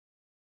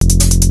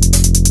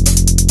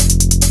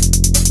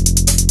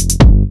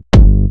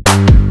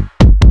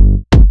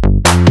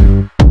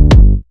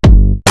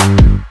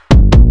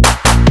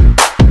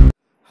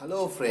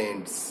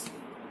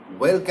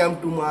Welcome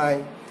to my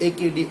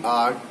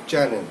AKDart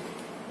channel.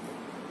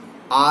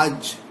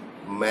 आज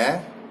मैं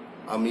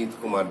अमित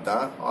कुमार दा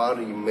और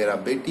मेरा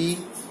बेटी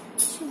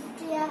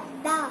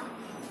दा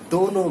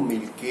दोनों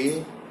मिलके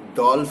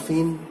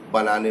डॉल्फिन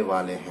बनाने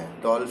वाले हैं।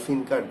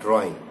 डॉल्फिन का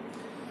ड्राइंग,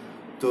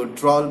 तो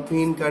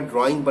डॉल्फिन का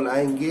ड्राइंग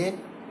बनाएंगे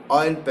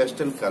ऑयल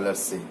पेस्टल कलर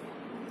से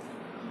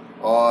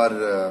और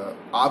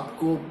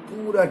आपको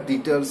पूरा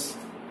डिटेल्स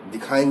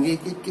दिखाएंगे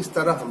कि किस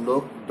तरह हम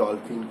लोग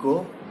डॉल्फिन को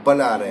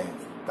बना रहे हैं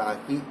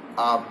ताकि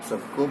आप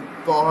सबको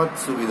बहुत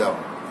सुविधा हो।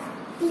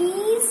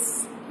 Please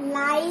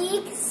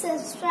like,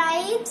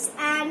 subscribe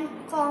and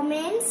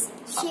comments,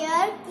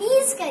 share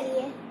please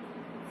करिए।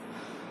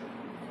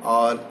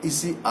 और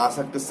इसी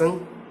आशा के संग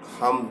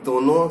हम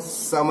दोनों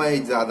समय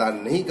ज्यादा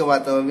नहीं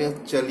गवाते हुए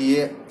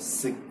चलिए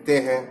सीखते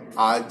हैं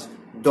आज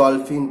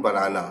डॉल्फिन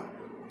बनाना।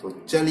 तो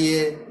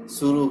चलिए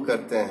शुरू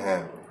करते हैं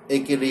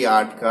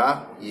AKDart का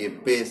ये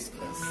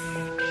पेशकश।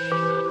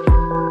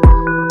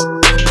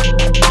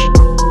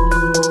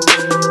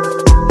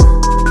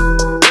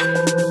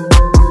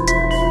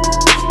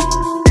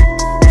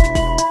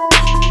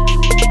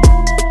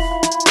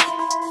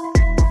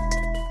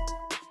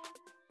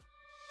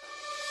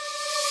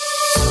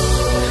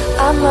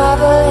 I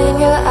marvel in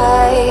your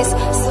eyes,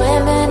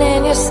 swimming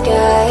in your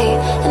sky.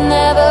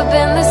 Never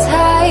been this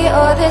high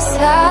or this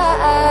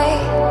high.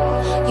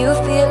 You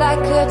feel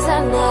like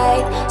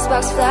kryptonite,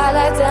 sparks fly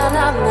like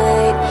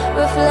dynamite,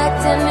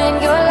 reflecting in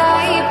your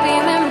light,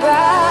 beaming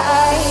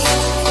bright.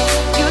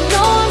 You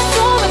know I'm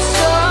so much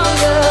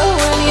stronger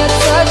when you're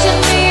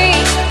touching me.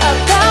 A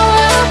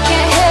power I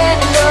can't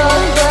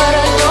handle, but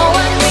I know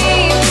I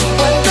need.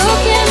 One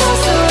look and I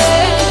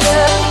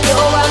surrender.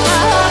 You're why my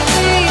heart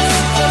beats.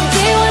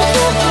 Someday when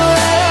you're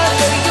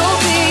forever, you'll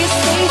be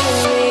saving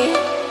me.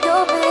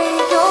 You'll be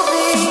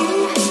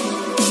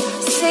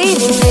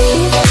saving me.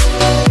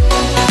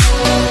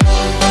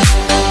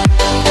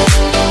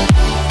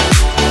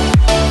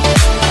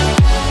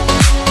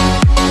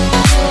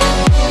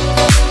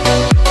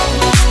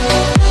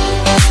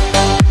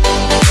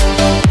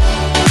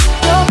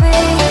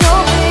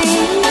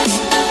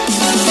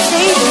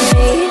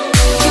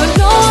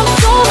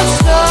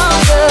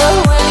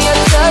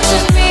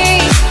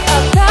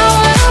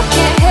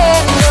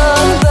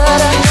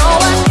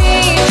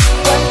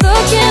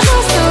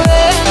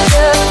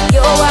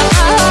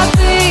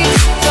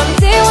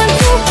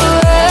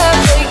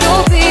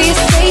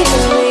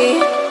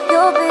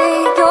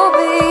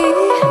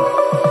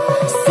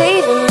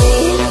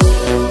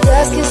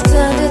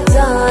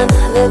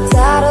 The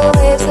tidal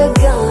waves are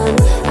gone.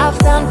 I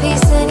found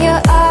peace in your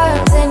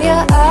arms, in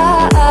your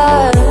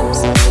arms.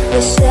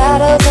 The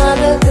shadows on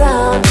the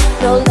ground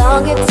no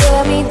longer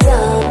tear me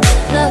down.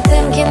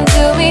 Nothing can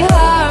do me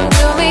harm,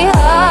 do me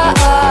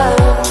harm.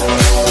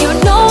 You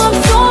know I'm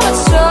so much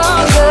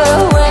stronger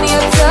when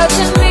you're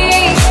touching me.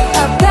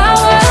 A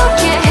power I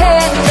can't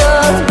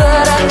handle,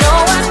 but I know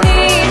I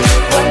need.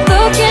 One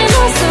look and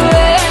I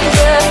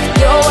surrender.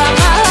 You're why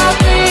my heart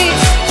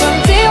beats. From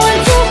day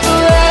one to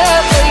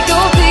forever,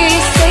 you'll be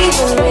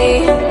saving me.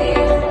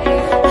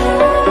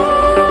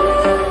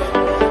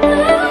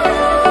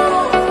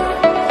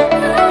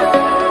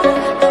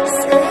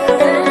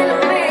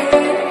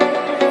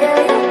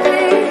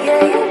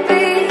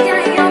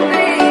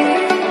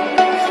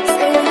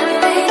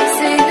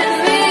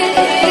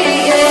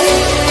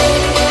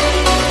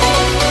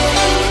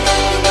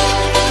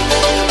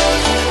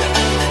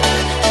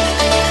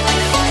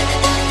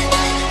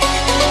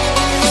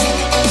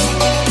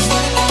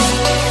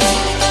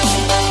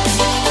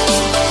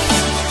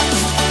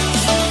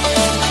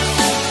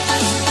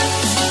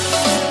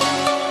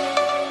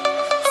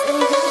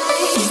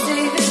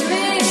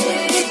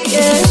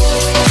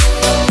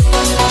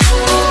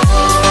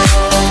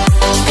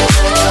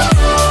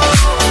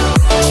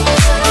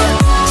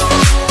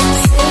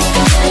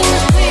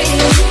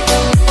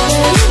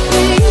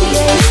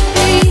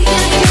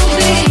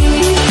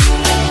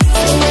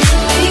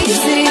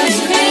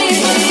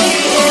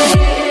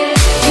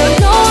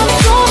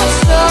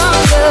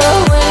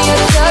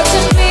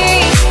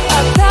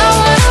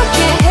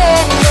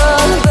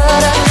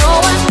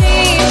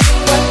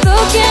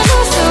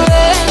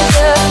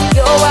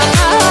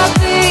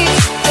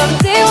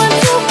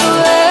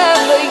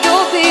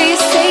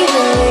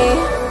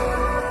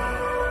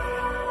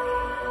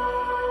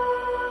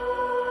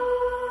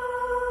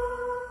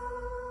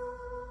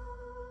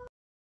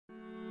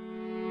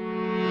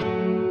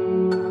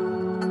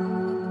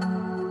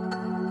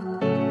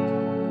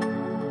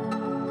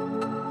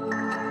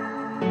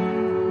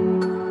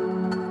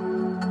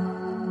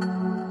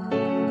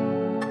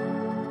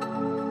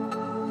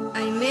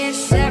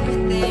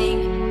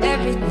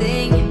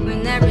 Everything,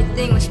 when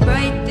everything was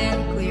bright and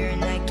clear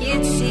and I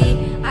could see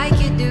I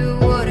could do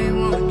what I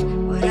want,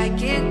 what I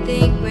could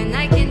think, when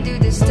I can do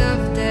the stuff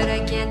that I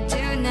can't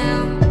do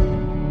now.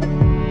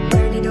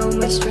 Where did all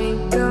my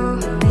strength go?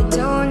 I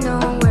don't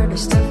know. Where the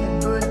stuff I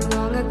put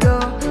long ago,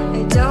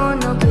 I don't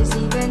know. Cause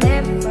even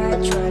if I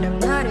tried, I'm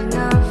not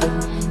enough.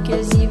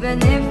 Cause even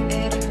if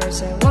it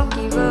hurts, I won't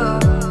give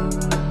up.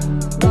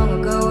 Long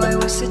ago I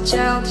was a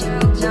child.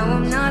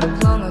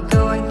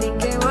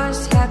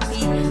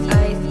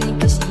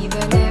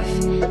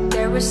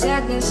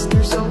 promise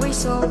there's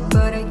always hope,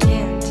 but I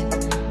can't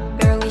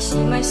barely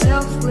see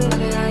myself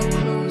living. I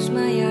close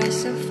my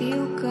eyes, I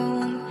feel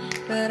calm,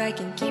 but I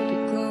can keep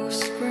it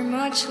close for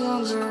much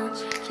longer,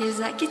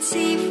 'cause I can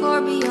see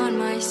far beyond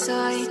my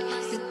sight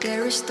that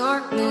there is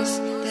darkness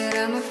that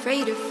I'm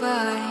afraid to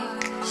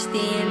fight.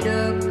 Stand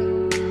up,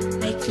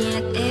 I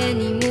can't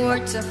anymore,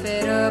 tough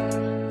it up.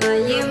 I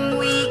am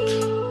weak,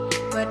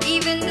 but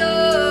even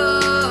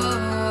though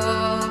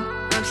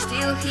I'm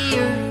still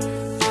here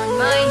on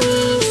my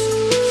knees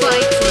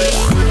fighting.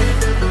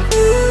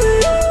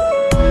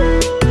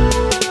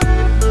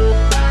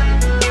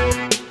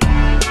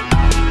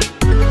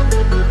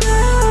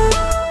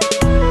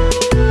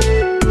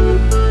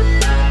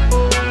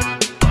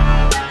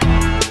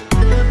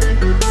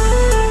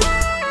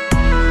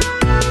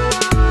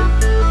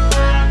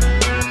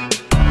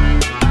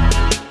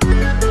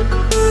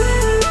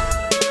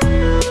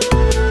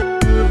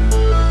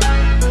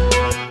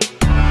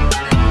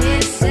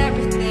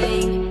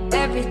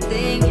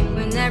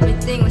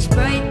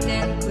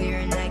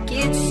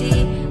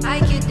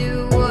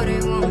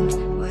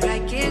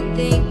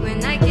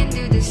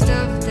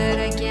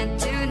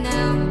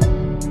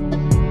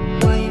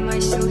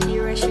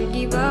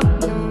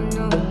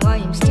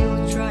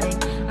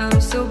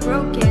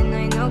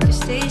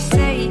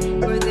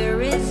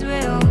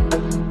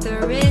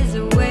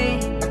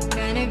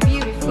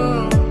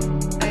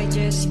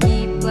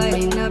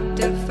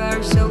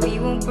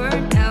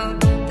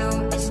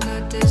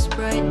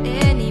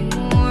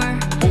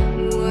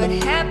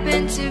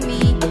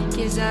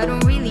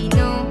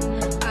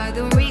 I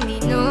don't really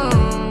know.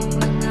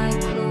 When I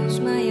close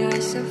my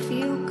eyes, I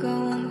feel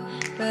calm,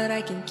 but I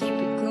can keep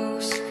it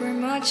close for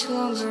much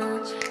longer,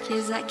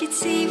 'cause I can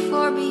see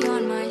far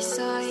beyond my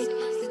sight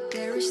that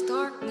there is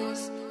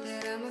darkness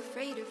that I'm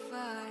afraid to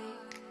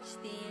fight.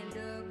 Stand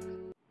up.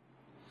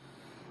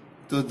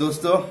 तो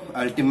दोस्तों,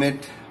 ultimate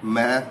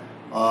मैं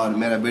और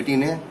मेरा बेटी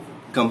ने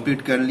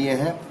complete कर लिए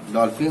हैं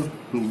डॉल्फिन।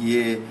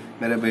 ये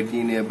मेरा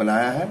बेटी ने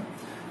बनाया है,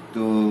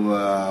 तो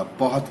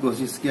बहुत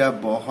कोशिश किया,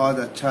 बहुत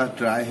अच्छा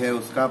ट्राई है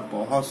उसका,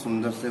 बहुत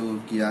सुंदर से वो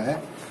किया है।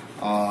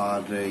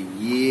 और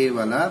ये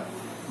वाला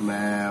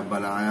मैं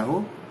बनाया हूँ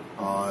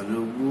और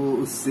वो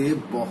उससे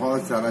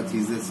बहुत सारा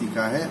चीजें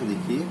सीखा है,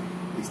 देखिए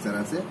इस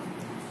तरह से।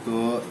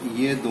 तो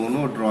ये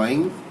दोनों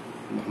ड्राइंग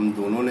हम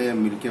दोनों ने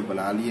मिलके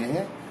बना लिए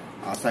हैं।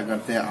 आशा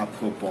करते हैं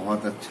आपको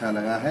बहुत अच्छा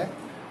लगा है।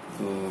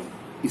 तो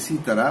इसी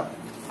तरह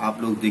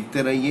आप लोग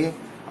देखते रहिए,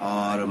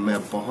 और मैं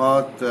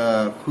बहुत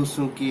खुश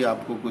हूँ कि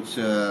आपको कुछ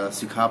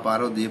सिखा पा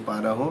रहा हूँ, दे पा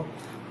रहा हूँ,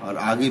 और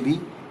आगे भी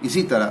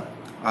इसी तरह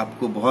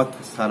आपको बहुत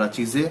सारा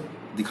चीजें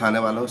दिखाने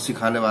वाला हूँ,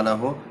 सिखाने वाला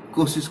हूँ,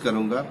 कोशिश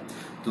करूँगा।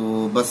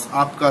 तो बस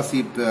आपका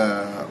सिर्फ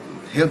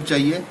हेल्प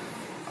चाहिए।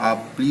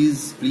 आप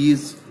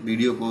प्लीज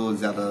वीडियो को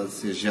ज्यादा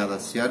से ज्यादा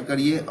शेयर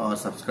करिए और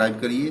सब्सक्राइब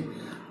करिए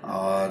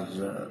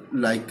और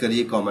लाइक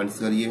करिए, कमेंट्स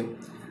करिए।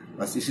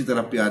 बस इसी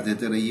तरह प्यार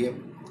देते रहिए।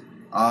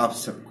 आप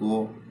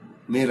सबको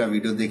मेरा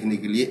वीडियो देखने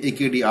के लिए,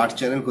 AKDart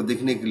चैनल को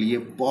देखने के लिए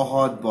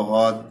बहुत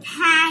बहुत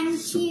थैंक यू,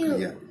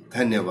 शुक्रिया,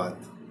 धन्यवाद।